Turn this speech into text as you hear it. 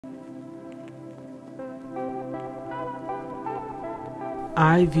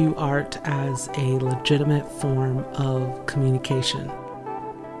I view art as a legitimate form of communication.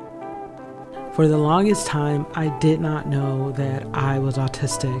 For the longest time, I did not know that I was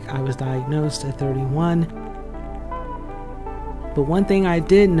autistic. I was diagnosed at 31. But one thing I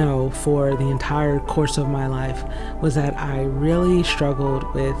did know for the entire course of my life was that I really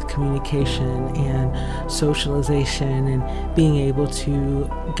struggled with communication and socialization and being able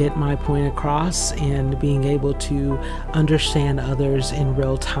to get my point across and being able to understand others in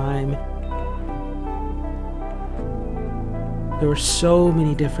real time. There were so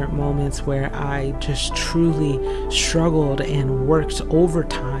many different moments where I just truly struggled and worked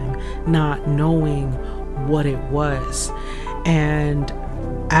overtime, not knowing what it was. And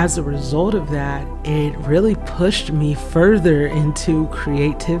as a result of that, it really pushed me further into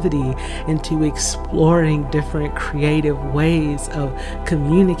creativity, into exploring different creative ways of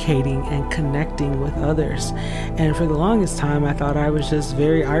communicating and connecting with others. And for the longest time, I thought I was just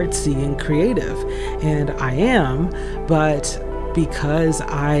very artsy and creative, and I am, but because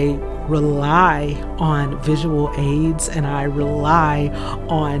I rely on visual aids and I rely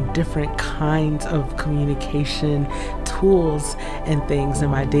on different kinds of communication tools and things in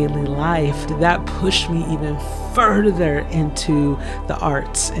my daily life, that pushed me even further into the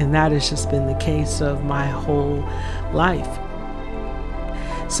arts, and that has just been the case of my whole life.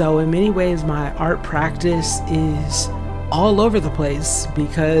 So in many ways, my art practice is all over the place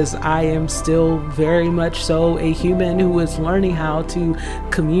because I am still very much so a human who is learning how to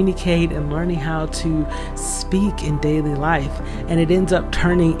communicate and learning how to speak in daily life. And it ends up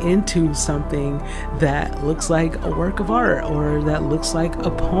turning into something that looks like a work of art or that looks like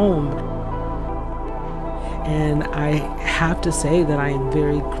a poem. And I have to say that I am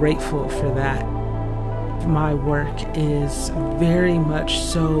very grateful for that. My work is very much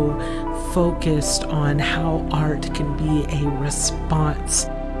so focused on how art can be a response.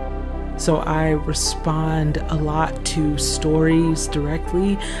 So I respond a lot to stories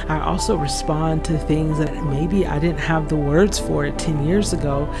directly. I also respond to things that maybe I didn't have the words for it 10 years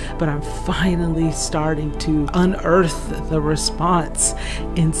ago, but I'm finally starting to unearth the response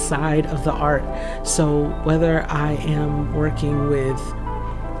inside of the art. So whether I am working with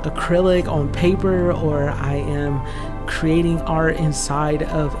acrylic on paper or I am creating art inside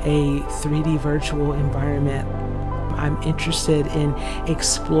of a 3D virtual environment, I'm interested in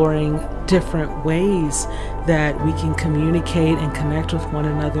exploring different ways that we can communicate and connect with one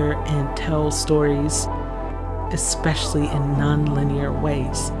another and tell stories, especially in non-linear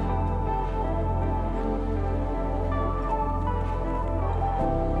ways.